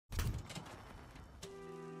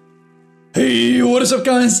What is up,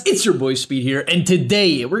 guys? It's your boy Speed here, and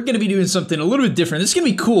today we're going to be doing something a little bit different. This is going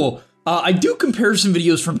to be cool. I do comparison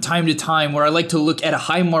videos from time to time where I like to look at a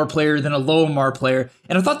high MMR player than a low MMR player,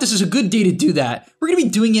 and I thought this is a good day to do that. We're going to be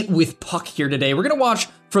doing it with Puck here today. We're going to watch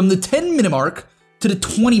from the 10-minute mark to the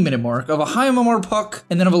 20-minute mark of a high MMR Puck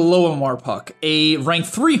and then of a low MMR Puck, a rank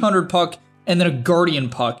 300 Puck, and then a Guardian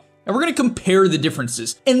Puck. And we're going to compare the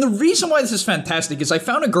differences. And the reason why this is fantastic is I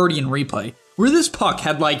found a Guardian replay where this Puck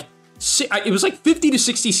had like, it was like 50 to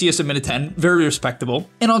 60 CS a minute 10, very respectable.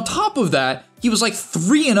 And on top of that, he was like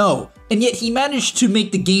 3-0, and yet he managed to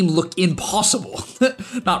make the game look impossible.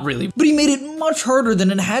 Not really, but he made it much harder than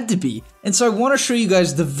it had to be. And so I want to show you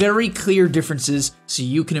guys the very clear differences so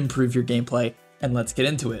you can improve your gameplay, and let's get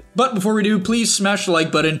into it. But before we do, please smash the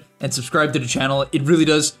like button and subscribe to the channel. It really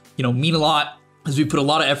does, mean a lot, as we put a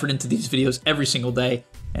lot of effort into these videos every single day.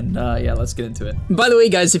 And yeah, let's get into it. By the way,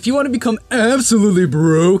 guys, if you want to become absolutely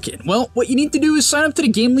broken, well, what you need to do is sign up to the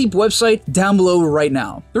GameLeap website down below right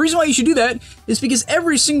now. The reason why you should do that is because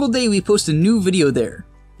every single day we post a new video there.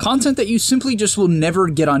 Content that you simply just will never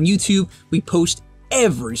get on YouTube, we post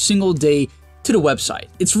every single day to the website.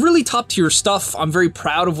 It's really top tier stuff. I'm very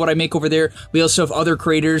proud of what I make over there. We also have other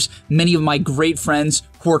creators, many of my great friends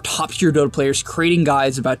who are top tier Dota players, creating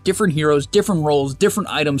guides about different heroes, different roles, different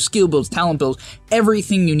items, skill builds, talent builds,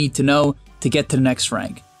 everything you need to know to get to the next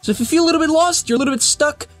rank. So if you feel a little bit lost, you're a little bit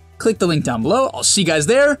stuck, click the link down below. I'll see you guys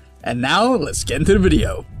there. And now let's get into the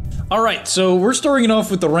video. Alright, so we're starting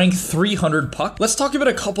off with the rank 300 Puck. Let's talk about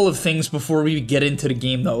a couple of things before we get into the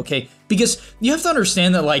game though, okay? Because you have to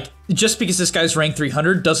understand that, like, just because this guy's rank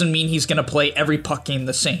 300 doesn't mean he's gonna play every Puck game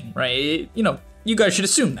the same, right? You guys should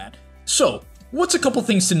assume that. So, what's a couple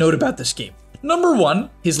things to note about this game? Number one,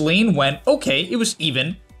 his lane went okay, it was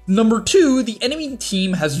even. Number two, the enemy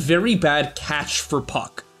team has very bad catch for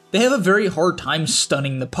Puck. They have a very hard time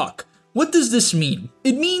stunning the Puck. What does this mean?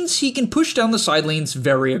 It means he can push down the side lanes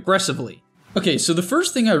very aggressively. Okay, so the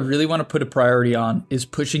first thing I really want to put a priority on is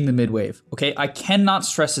pushing the mid wave, okay? I cannot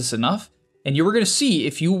stress this enough, and you were going to see,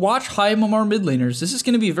 if you watch high MMR mid laners, this is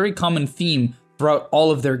going to be a very common theme throughout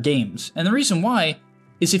all of their games. And the reason why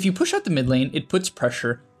is if you push out the mid lane, it puts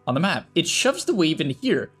pressure on the map. It shoves the wave into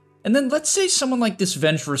here, and then let's say someone like this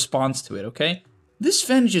Venge responds to it, okay? This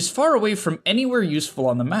Venge is far away from anywhere useful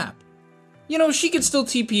on the map. She could still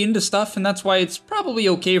TP into stuff, and that's why it's probably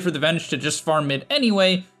okay for the Venge to just farm mid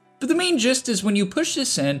anyway, but the main gist is when you push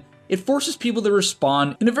this in, it forces people to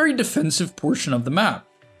respawn in a very defensive portion of the map.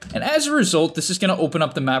 And as a result, this is going to open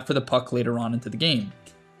up the map for the Puck later on into the game.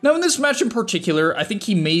 Now in this match in particular, I think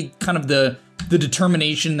he made kind of the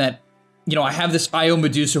determination that, I have this IO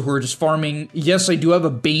Medusa who are just farming. Yes, I do have a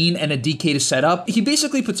Bane and a DK to set up. He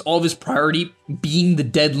basically puts all of his priority being the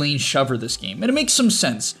dead lane shover this game, and it makes some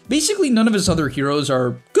sense. Basically, none of his other heroes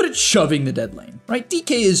are good at shoving the dead lane, right?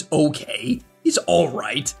 DK is okay. He's all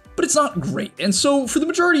right, but it's not great. And so for the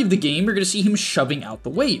majority of the game, you're going to see him shoving out the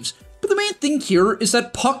waves. But the main thing here is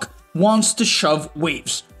that Puck wants to shove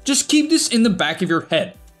waves. Just keep this in the back of your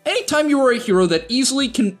head. Anytime you are a hero that easily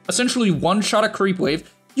can essentially one-shot a creep wave,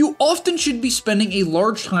 you often should be spending a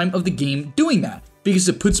large time of the game doing that, because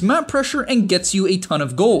it puts map pressure and gets you a ton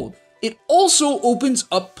of gold. It also opens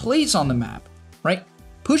up plays on the map, right?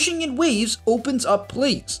 Pushing in waves opens up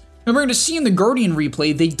plays. And we're going to see in the Guardian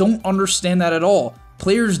replay, they don't understand that at all.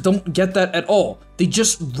 Players don't get that at all. They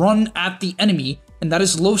just run at the enemy, and that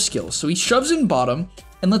is low skill. So he shoves in bottom,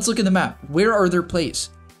 and let's look at the map. Where are their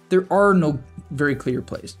plays? There are no very clear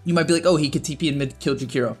plays. You might be like, oh, he could TP in mid, kill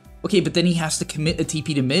Jakiro. Okay, but then he has to commit a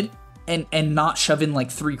TP to mid and not shove in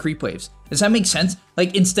like 3 creep waves. Does that make sense?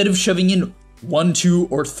 Like, instead of shoving in 1, 2,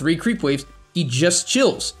 or 3 creep waves, he just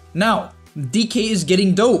chills. Now, DK is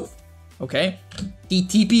getting dove, okay? He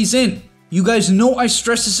TPs in. You guys know I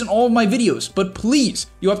stress this in all of my videos, but please,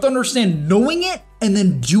 you have to understand, knowing it and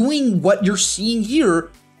then doing what you're seeing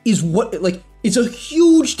here is what, like, it's a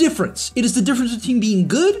huge difference. It is the difference between being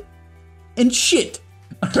good and shit.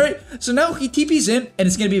 Alright, so now he TPs in, and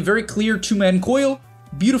it's going to be a very clear 2-man coil.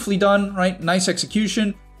 Beautifully done, right? Nice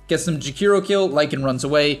execution. Gets them Jakiro kill, Lycan runs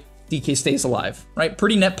away, DK stays alive, right?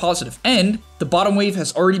 Pretty net positive. And the bottom wave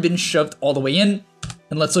has already been shoved all the way in.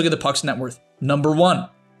 And let's look at the Puck's net worth. Number 1.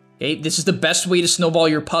 Okay, this is the best way to snowball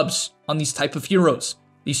your pubs on these type of heroes.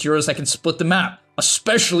 These heroes that can split the map,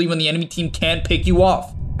 especially when the enemy team can't pick you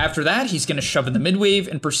off. After that, he's going to shove in the mid wave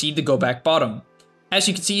and proceed to go back bottom. As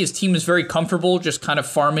you can see, his team is very comfortable just kind of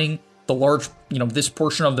farming the large, this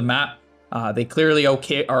portion of the map. They clearly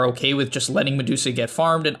are okay with just letting Medusa get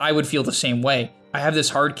farmed, and I would feel the same way. I have this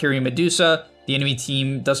hard carry Medusa. The enemy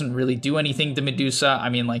team doesn't really do anything to Medusa. I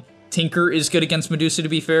mean, like, Tinker is good against Medusa, to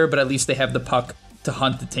be fair, but at least they have the Puck to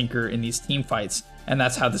hunt the Tinker in these team fights, and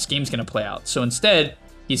that's how this game's going to play out. So instead,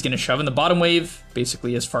 he's going to shove in the bottom wave,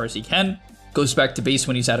 basically as far as he can, goes back to base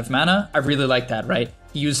when he's out of mana. I really like that, right?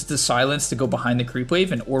 He uses the silence to go behind the creep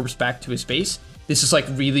wave and orbs back to his base. This is like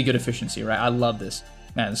really good efficiency, right? I love this.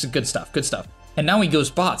 Man, this is good stuff, good stuff. And now he goes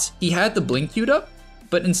bots. He had the blink queued up,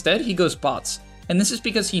 but instead he goes bots. And this is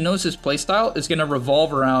because he knows his playstyle is going to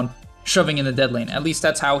revolve around shoving in the dead lane. At least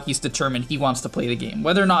that's how he's determined he wants to play the game.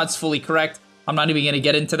 Whether or not it's fully correct, I'm not even going to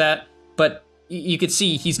get into that. But you could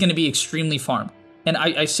see he's going to be extremely farmed. And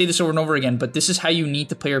I say this over and over again, but this is how you need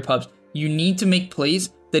to play your pubs. You need to make plays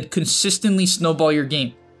that consistently snowball your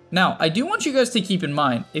game. Now, I do want you guys to keep in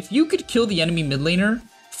mind, if you could kill the enemy mid laner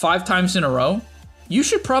 5 times in a row, you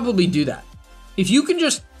should probably do that. If you can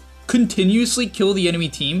just continuously kill the enemy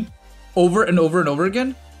team over and over and over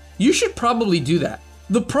again, you should probably do that.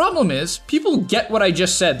 The problem is, people get what I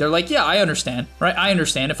just said. They're like, yeah, I understand, right? I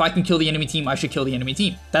understand. If I can kill the enemy team, I should kill the enemy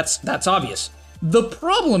team. That's obvious. The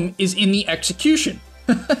problem is in the execution.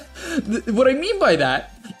 What I mean by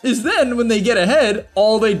that is then when they get ahead,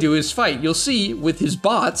 all they do is fight. You'll see with his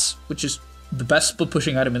bots, which is the best split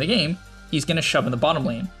pushing item in the game, he's going to shove in the bottom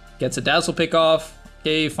lane. Gets a dazzle pick off,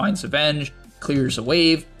 okay, finds Avenge, clears a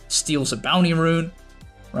wave, steals a bounty rune,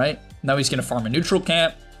 right? Now he's going to farm a neutral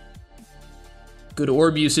camp. Good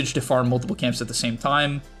orb usage to farm multiple camps at the same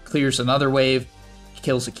time. Clears another wave,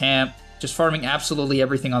 kills a camp. Just farming absolutely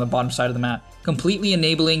everything on the bottom side of the map. Completely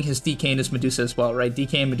enabling his DK and his Medusa as well, right?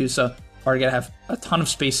 DK and Medusa are going to have a ton of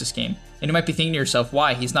space this game. And you might be thinking to yourself,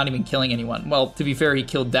 why? He's not even killing anyone. Well, to be fair, he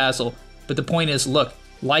killed Dazzle. But the point is, look,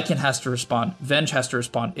 Lycan has to respond. Venge has to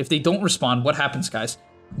respond. If they don't respond, what happens, guys?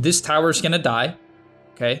 This tower is going to die,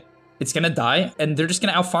 okay? It's going to die, and they're just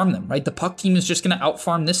going to outfarm them, right? The Puck team is just going to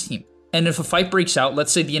outfarm this team. And if a fight breaks out,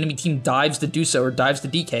 let's say the enemy team dives the Medusa or dives the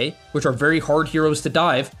DK, which are very hard heroes to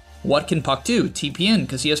dive, what can Puck do? TP in,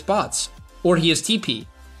 because he has bots. Or he has TP,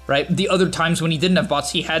 right? The other times when he didn't have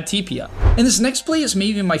bots, he had TP up. And this next play is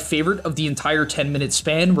maybe my favorite of the entire 10-minute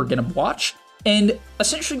span we're going to watch. And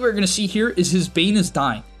essentially what we're going to see here is his Bane is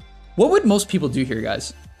dying. What would most people do here,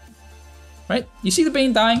 guys? Right? You see the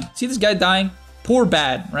Bane dying? See this guy dying? Poor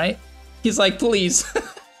bad, right? He's like, please,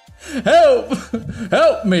 help,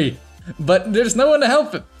 help me. But there's no one to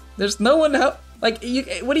help him. There's no one to help. Like,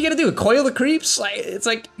 what are you going to do? Coil the creeps? Like, it's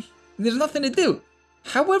like, there's nothing to do.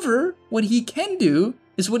 However, what he can do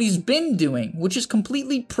is what he's been doing, which is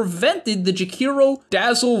completely prevented the Jakiro,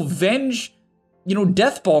 Dazzle, Venge,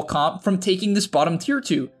 Death Ball comp from taking this bottom tier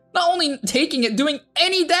 2. Not only taking it, doing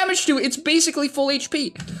any damage to it, it's basically full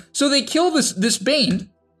HP. So they kill this Bane,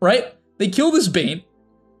 right? They kill this Bane,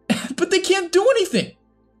 but they can't do anything.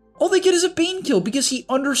 All they get is a Bane kill because he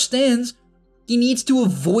understands he needs to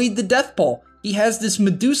avoid the Death Ball. He has this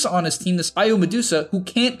Medusa on his team, this IO Medusa, who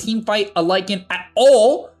can't team fight a Lycan at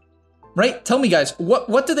all, right? Tell me, guys,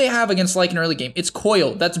 what do they have against Lycan early game? It's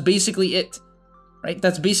Coil. That's basically it, right?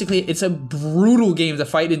 That's basically it. It's a brutal game to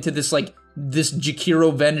fight into this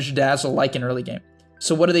Jakiro, Venge, Dazzle Lycan early game.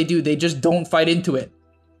 So what do? They just don't fight into it.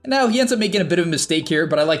 And now he ends up making a bit of a mistake here,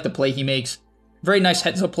 but I like the play he makes. Very nice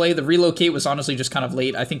heads-up play. The relocate was honestly just kind of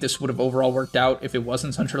late. I think this would have overall worked out if it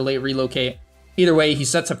wasn't such a late relocate. Either way, he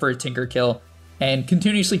sets up for a Tinker kill and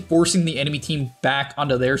continuously forcing the enemy team back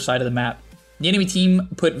onto their side of the map. The enemy team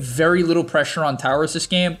put very little pressure on towers this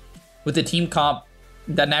game, with a team comp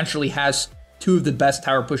that naturally has 2 of the best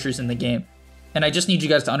tower pushers in the game. And I just need you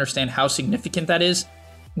guys to understand how significant that is.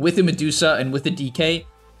 With the Medusa and with the DK,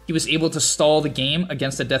 he was able to stall the game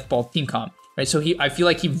against the Death Ball team comp. Right, so I feel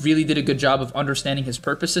like he really did a good job of understanding his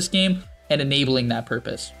purpose this game and enabling that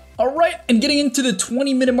purpose. All right, and getting into the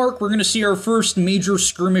 20-minute mark, we're going to see our first major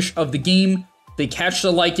skirmish of the game. They catch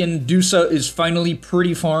the Lycan. Dusa is finally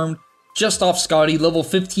pretty farmed. Just off Scotty, level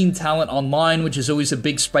 15 talent online, which is always a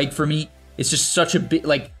big spike for me. It's just such a big,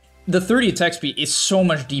 like, the 30 attack speed is so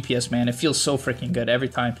much DPS, man. It feels so freaking good every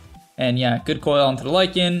time. And yeah, good coil onto the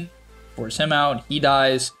Lycan. Force him out. He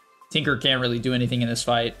dies. Tinker can't really do anything in this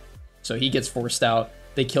fight, so he gets forced out.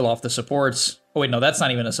 They kill off the supports. Oh wait, no, that's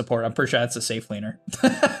not even a support. I'm pretty sure that's a safe laner.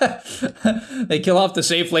 They kill off the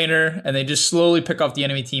safe laner, and they just slowly pick off the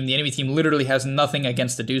enemy team. The enemy team literally has nothing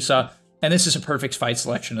against the Dusa, and this is a perfect fight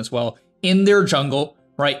selection as well. In their jungle,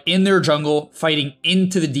 right? In their jungle, fighting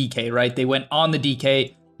into the DK, right? They went on the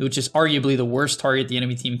DK, which is arguably the worst target the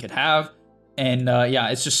enemy team could have. And yeah,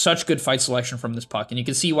 it's just such good fight selection from this Puck. And you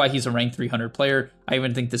can see why he's a ranked 300 player. I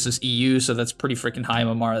even think this is EU, so that's pretty freaking high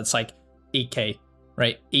MMR. That's like 8K,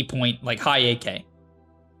 right? 8 point, like high 8K.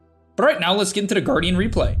 But all right, now let's get into the Guardian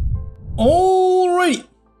replay. All right,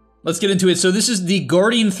 let's get into it. So this is the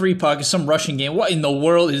Guardian 3 Puck. It's some Russian game. What in the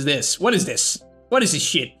world is this? What is this? What is this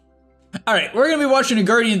shit? All right, we're gonna be watching a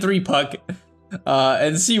Guardian 3 puck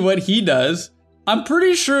and see what he does. I'm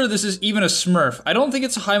pretty sure this is even a Smurf. I don't think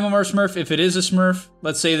it's a high MMR Smurf. If it is a Smurf,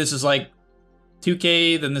 let's say this is like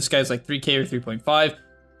 2K, then this guy's like 3K or 3.5.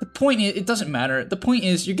 The point is, it doesn't matter. The point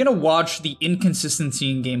is, you're gonna watch the inconsistency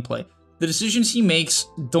in gameplay. The decisions he makes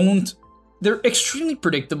they're extremely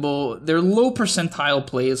predictable. They're low percentile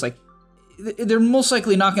plays. Like, they're most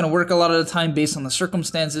likely not gonna work a lot of the time based on the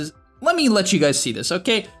circumstances. Let me let you guys see this,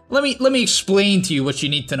 okay? Let me explain to you what you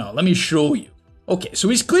need to know. Let me show you. Okay, so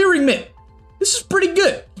he's clearing mid. This is pretty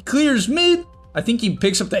good. He clears mid. I think he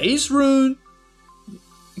picks up the ace rune.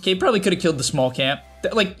 Okay, probably could have killed the small camp.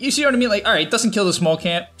 Like, you see what I mean? Like, all right, doesn't kill the small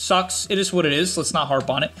camp. Sucks. It is what it is. Let's not harp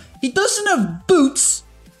on it. He doesn't have boots,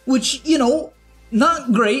 which, you know,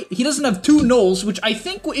 not great. He doesn't have 2 nulls, which I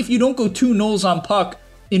think if you don't go 2 nulls on puck,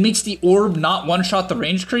 it makes the orb not one-shot the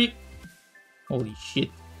range creep. Holy shit.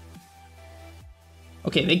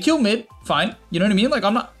 Okay, they kill mid. Fine. You know what I mean? Like,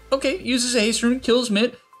 I'm not... Okay, uses a haste rune, kills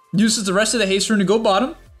mid. Uses the rest of the haste rune to go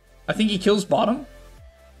bottom. I think he kills bottom.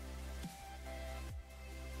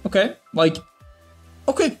 Okay, like...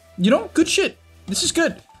 Okay, you know, good shit. This is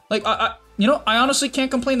good. Like, you know, I honestly can't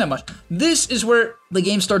complain that much. This is where the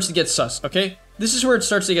game starts to get sus, okay? This is where it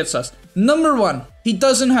starts to get sus. Number 1, he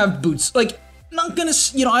doesn't have boots. Like, not gonna,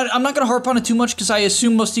 you know, I'm not gonna harp on it too much because I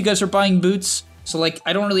assume most of you guys are buying boots. So, like,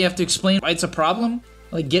 I don't really have to explain why it's a problem.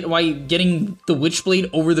 Like, why getting the Witchblade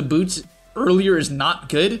over the boots earlier is not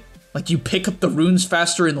good. Like, you pick up the runes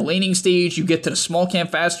faster in the laning stage, you get to the small camp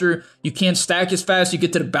faster, you can't stack as fast, you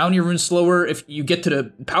get to the bounty rune slower, if you get to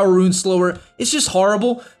the power rune slower. It's just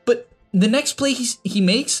horrible, but the next play he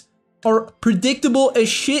makes are predictable as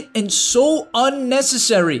shit and so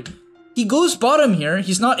unnecessary. He goes bottom here.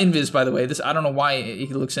 He's not invis, by the way. I don't know why he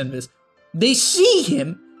looks invis. They see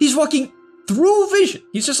him. He's walking through vision.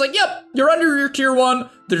 He's just like, yep, you're under your tier 1.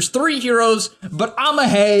 There's 3 heroes, but I'm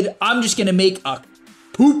ahead. I'm just gonna make a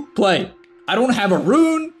poop play. I don't have a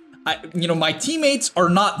rune. You know, my teammates are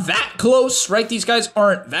not that close, right? These guys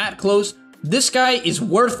aren't that close. This guy is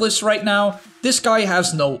worthless right now. This guy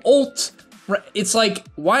has no ult. It's like,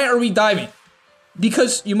 why are we diving?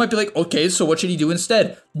 Because you might be like, okay, so what should he do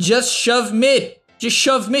instead? Just shove mid. Just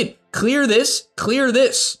shove mid. Clear this. Clear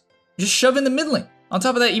this. Just shove in the mid lane. On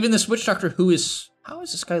top of that, even this Witch Doctor, how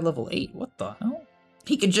is this guy level 8? What the hell?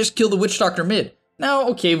 He can just kill the Witch Doctor mid. Now,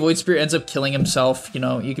 okay, Void Spirit ends up killing himself. You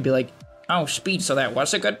know, you could be like, oh, speed, so that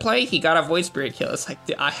was a good play? He got a Void Spirit kill. It's like,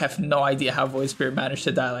 I have no idea how Void Spirit managed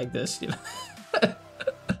to die like this, you know?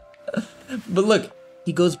 But look,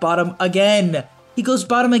 he goes bottom again. He goes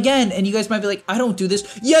bottom again, and you guys might be like, I don't do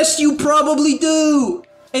this. Yes, you probably do!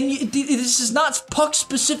 And this is not puck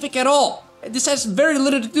specific at all. This has very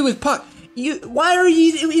little to do with puck.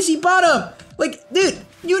 Is he bottom? Like, dude,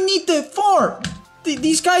 you need to farm.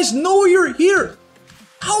 These guys know you're here.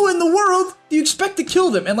 How in the world do you expect to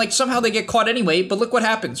kill them? And like somehow they get caught anyway, but look what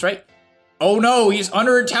happens, right? Oh no, he's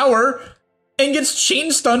under a tower and gets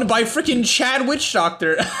chain stunned by freaking Chad Witch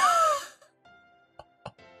Doctor.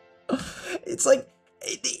 It's like,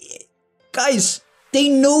 guys, they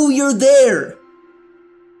know you're there.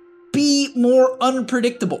 Be more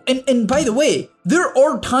unpredictable. And by the way, there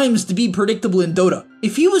are times to be predictable in Dota.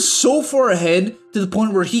 If he was so far ahead to the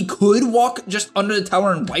point where he could walk just under the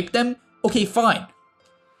tower and wipe them, okay, fine.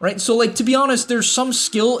 Right? So like, to be honest, there's some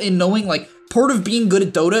skill in knowing, like, part of being good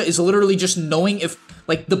at Dota is literally just knowing if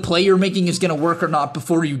like the play you're making is gonna work or not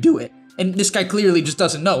before you do it. And this guy clearly just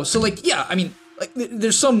doesn't know. So like, yeah, I mean, like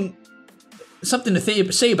there's something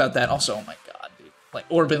to say about that. Also, oh my god, dude. Like,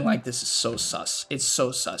 orbing like this is so sus. It's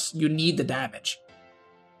so sus. You need the damage.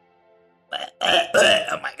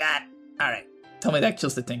 Oh my god. Alright. Tell me that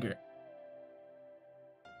kills the Tinker.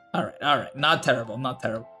 Alright. Not terrible, not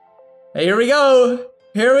terrible. Hey, here we go.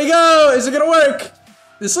 Here we go. Is it gonna work?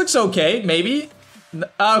 This looks okay, maybe.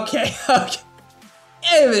 Okay.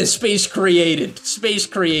 Space created. Space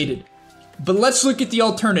created. But let's look at the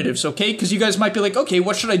alternatives, okay? Because you guys might be like, okay,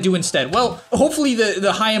 what should I do instead? Well, hopefully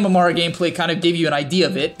the high MMR gameplay kind of gave you an idea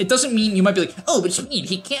of it. It doesn't mean you might be like, oh, but speed,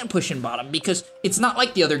 he can't push in bottom because it's not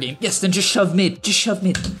like the other game. Yes, then just shove mid. Just shove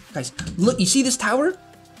mid. Guys, look, you see this tower?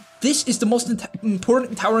 This is the most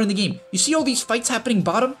important tower in the game. You see all these fights happening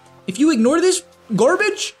bottom? If you ignore this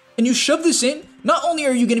garbage and you shove this in, not only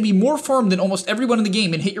are you going to be more farmed than almost everyone in the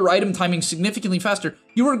game and hit your item timing significantly faster,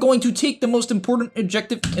 you are going to take the most important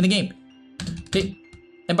objective in the game. Okay,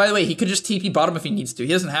 and by the way, he could just TP bottom if he needs to.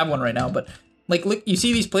 He doesn't have one right now, but like, look, you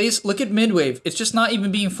see these plays? Look at midwave. It's just not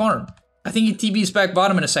even being farmed. I think he TP's back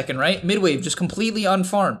bottom in a second, right? Midwave, just completely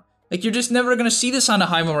unfarmed. Like, you're just never gonna see this on a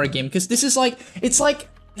high MMR game because this is like, it's like,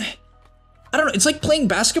 I don't know, it's like playing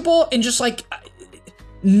basketball and just like,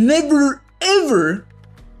 never, ever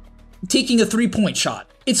taking a 3-point shot.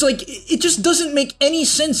 It's like, it just doesn't make any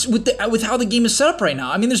sense with how the game is set up right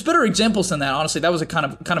now. I mean, there's better examples than that, honestly. That was a kind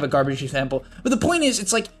of a garbage example. But the point is,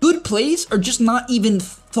 it's like, good plays are just not even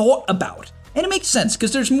thought about. And it makes sense,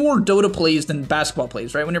 because there's more Dota plays than basketball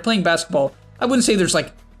plays, right? When you're playing basketball, I wouldn't say there's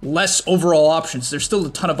like less overall options. There's still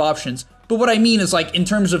a ton of options. But what I mean is like, in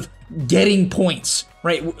terms of getting points,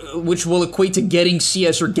 right? Which will equate to getting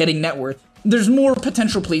CS or getting net worth. There's more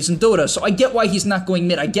potential plays in Dota, so I get why he's not going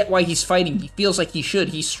mid. I get why he's fighting. He feels like he should.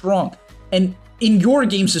 He's strong. And in your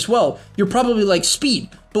games as well, you're probably like, speed.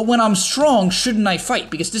 But when I'm strong, shouldn't I fight?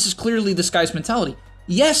 Because this is clearly this guy's mentality.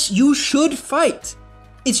 Yes, you should fight.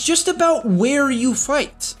 It's just about where you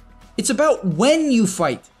fight. It's about when you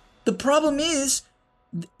fight. The problem is,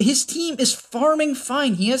 his team is farming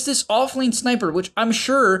fine. He has this offlane sniper, which I'm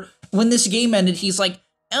sure when this game ended, he's like,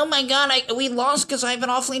 oh my god, we lost because I have an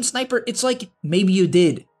offlane sniper. It's like, maybe you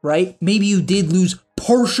did, right? Maybe you did lose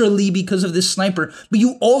partially because of this sniper, but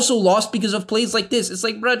you also lost because of plays like this. It's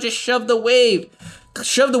like, bro, just shove the wave.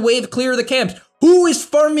 Shove the wave, clear the camps. Who is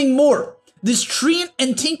farming more? This Treant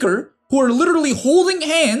and Tinker, who are literally holding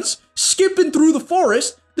hands, skipping through the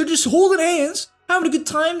forest. They're just holding hands, having a good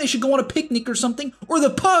time. They should go on a picnic or something. Or the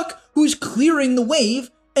Puck, who's clearing the wave,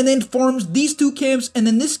 and then farms these two camps, and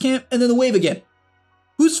then this camp, and then the wave again.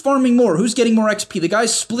 Who's farming more? Who's getting more XP? The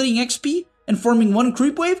guys splitting XP and farming one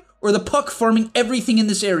creep wave, or the Puck farming everything in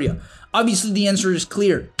this area? Obviously, the answer is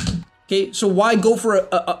clear. Okay, so why go for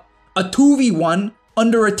a 2v1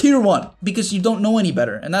 under a tier 1? Because you don't know any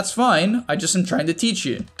better, and that's fine. I just am trying to teach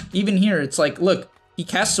you. Even here, it's like, look, he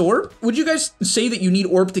casts Orb. Would you guys say that you need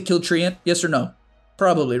Orb to kill Treant? Yes or no?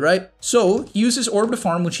 Probably, right? So, he uses Orb to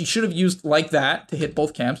farm, which he should have used like that to hit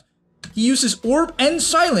both camps. He uses Orb and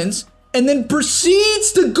Silence, and then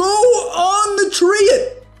proceeds to go on the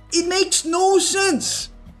Treant. It makes no sense.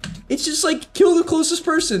 It's just like, kill the closest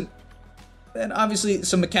person. And obviously,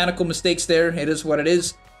 some mechanical mistakes there. It is what it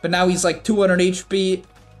is. But now he's like 200 HP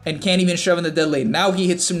and can't even shove in the dead lane. Now he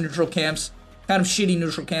hits some neutral camps. Kind of shitty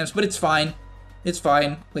neutral camps, but it's fine. It's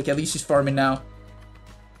fine. Like, at least he's farming now.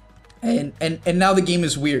 And now the game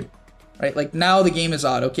is weird. Right? Like, now the game is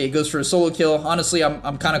odd. Okay, it goes for a solo kill. Honestly,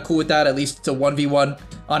 I'm kind of cool with that. At least it's a 1v1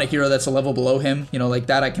 on a hero that's a level below him. You know, like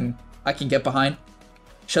that I can get behind.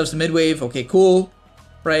 Shoves the mid wave. Okay, cool.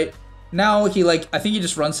 Right? Now he, like, I think he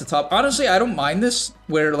just runs to top. Honestly, I don't mind this,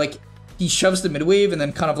 where, like, he shoves the mid wave and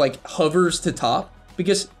then kind of, like, hovers to top.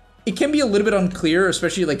 Because it can be a little bit unclear,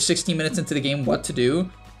 especially, like, 16 minutes into the game, what to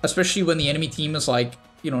do. Especially when the enemy team is, like,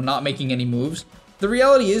 you know, not making any moves. The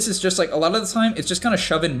reality is, it's just like, a lot of the time, it's just kind of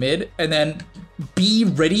shove in mid and then be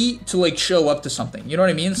ready to like show up to something. You know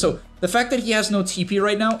what I mean? So the fact that he has no TP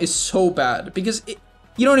right now is so bad because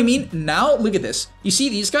you know what I mean? Now, look at this. You see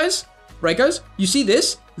these guys? Right, guys? You see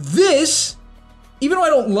this? This, even though I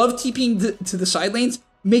don't love TPing to the side lanes,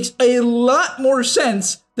 makes a lot more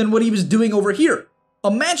sense than what he was doing over here.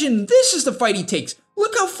 Imagine this is the fight he takes.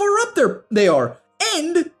 Look how far up there they are.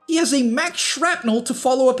 And he has a max shrapnel to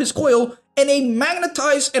follow up his coil and a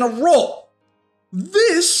magnetize and a roll.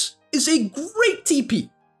 This is a great TP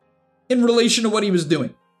in relation to what he was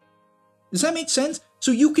doing. Does that make sense?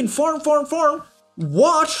 So you can farm,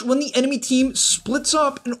 watch when the enemy team splits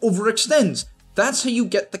up and overextends. That's how you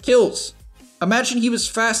get the kills. Imagine he was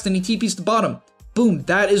fast and he TPs the bottom. Boom,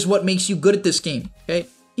 that is what makes you good at this game, okay?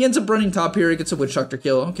 He ends up running top here, he gets a Witch Doctor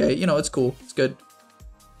kill. Okay, you know, it's cool, it's good.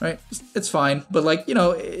 Right, it's fine, but like, you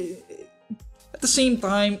know, at the same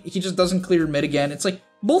time, he just doesn't clear mid again. It's like,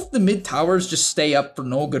 both the mid towers just stay up for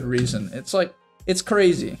no good reason. It's like, it's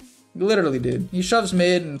crazy. Literally, dude. He shoves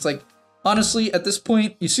mid, and it's like, honestly, at this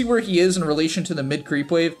point, you see where he is in relation to the mid creep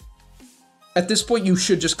wave? At this point, you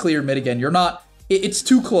should just clear mid again. You're not, it's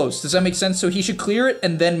too close. Does that make sense? So he should clear it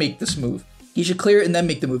and then make this move. He should clear it and then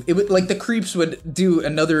make the move. It would, like, the creeps would do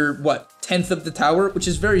another, what, 10th of the tower, which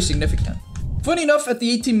is very significant. Funny enough, at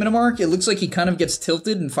the 18-minute mark, it looks like he kind of gets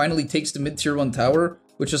tilted and finally takes the mid-tier 1 tower,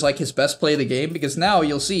 which is like his best play of the game, because now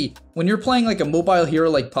you'll see, when you're playing like a mobile hero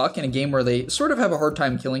like Puck in a game where they sort of have a hard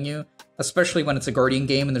time killing you, especially when it's a Guardian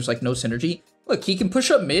game and there's like no synergy, look, he can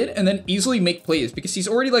push up mid and then easily make plays, because he's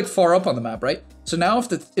already like far up on the map, right? So now if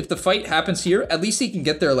the fight happens here, at least he can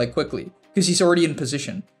get there like quickly, because he's already in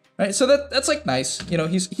position, right? So that's like nice, you know,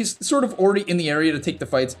 he's sort of already in the area to take the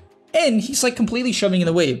fights, and he's like completely shoving in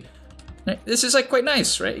the wave. Right? This is like quite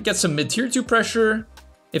nice, right? It gets some mid-tier 2 pressure.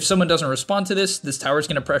 If someone doesn't respond to this tower's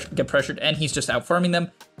gonna get pressured, and he's just out farming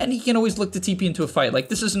them, and he can always look to TP into a fight. Like,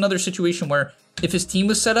 this is another situation where if his team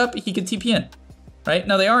was set up, he could TP in, right?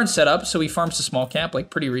 Now they aren't set up, so he farms a small camp,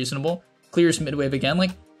 like pretty reasonable. Clears mid wave again.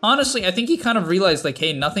 Like, honestly, I think he kind of realized, like,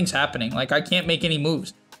 hey, nothing's happening. Like, I can't make any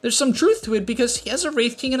moves. There's some truth to it because he has a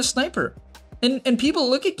Wraith King and a Sniper. And people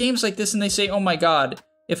look at games like this and they say, oh my god,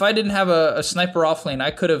 if I didn't have a Sniper offlane,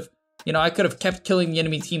 I could have, you know, I could have kept killing the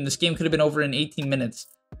enemy team. This game could have been over in 18 minutes.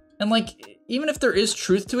 And like, even if there is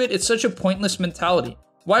truth to it, it's such a pointless mentality.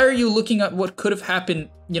 Why are you looking at what could have happened,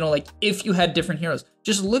 you know, like if you had different heroes?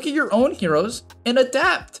 Just look at your own heroes and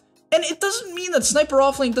adapt. And it doesn't mean that Sniper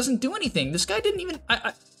offlane doesn't do anything. This guy didn't even,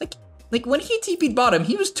 like when he TP'd bottom,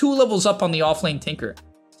 he was 2 levels up on the offlane Tinker,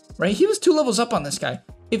 right? He was 2 levels up on this guy.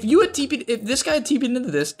 If you had TP'd, if this guy had TP'd into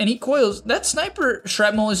this and he coils, that Sniper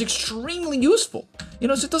shrapnel is extremely useful. You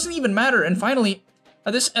know, so it doesn't even matter. And finally,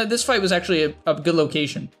 this fight was actually a good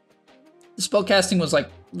location. The spellcasting was like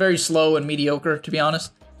very slow and mediocre, to be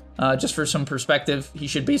honest. Just for some perspective, he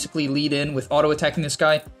should basically lead in with auto-attacking this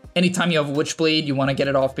guy. Anytime you have a Witchblade, you want to get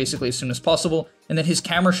it off basically as soon as possible. And then his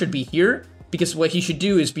camera should be here, because what he should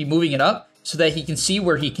do is be moving it up so that he can see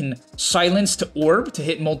where he can silence to orb to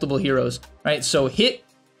hit multiple heroes, right? So hit,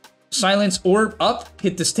 silence, orb, up,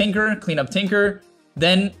 hit this Tinker, clean up Tinker.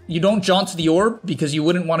 Then you don't jaunt to the orb because you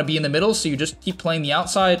wouldn't want to be in the middle, so you just keep playing the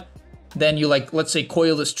outside. Then you, like, let's say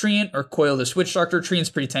coil this Treant or coil this Witch Doctor. Treant's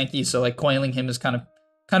pretty tanky, so like coiling him is kind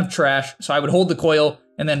of trash. So I would hold the coil,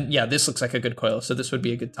 and then yeah, this looks like a good coil, so this would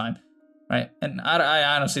be a good time, right? And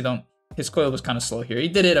I honestly don't. His coil was kind of slow here. He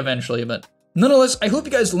did it eventually, but nonetheless, I hope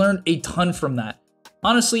you guys learned a ton from that.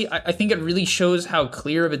 Honestly, I think it really shows how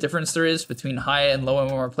clear of a difference there is between high and low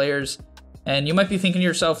MMR players. And you might be thinking to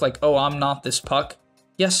yourself like, oh, I'm not this puck.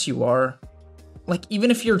 Yes, you are. Like, even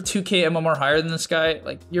if you're 2k MMR higher than this guy,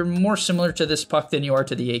 like, you're more similar to this puck than you are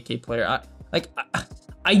to the 8k player.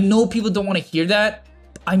 I know people don't want to hear that.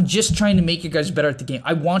 I'm just trying to make you guys better at the game.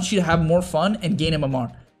 I want you to have more fun and gain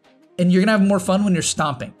MMR. And you're going to have more fun when you're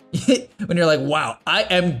stomping. When you're like, wow, I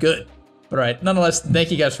am good. But all right, nonetheless, thank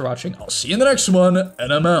you guys for watching. I'll see you in the next one,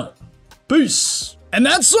 and I'm out. Peace. And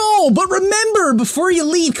that's all, but remember, before you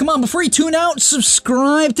leave, come on, before you tune out,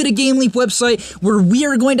 subscribe to the GameLeap website where we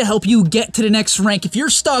are going to help you get to the next rank. If you're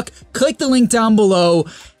stuck, click the link down below,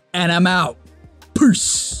 and I'm out.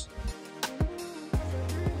 Peace.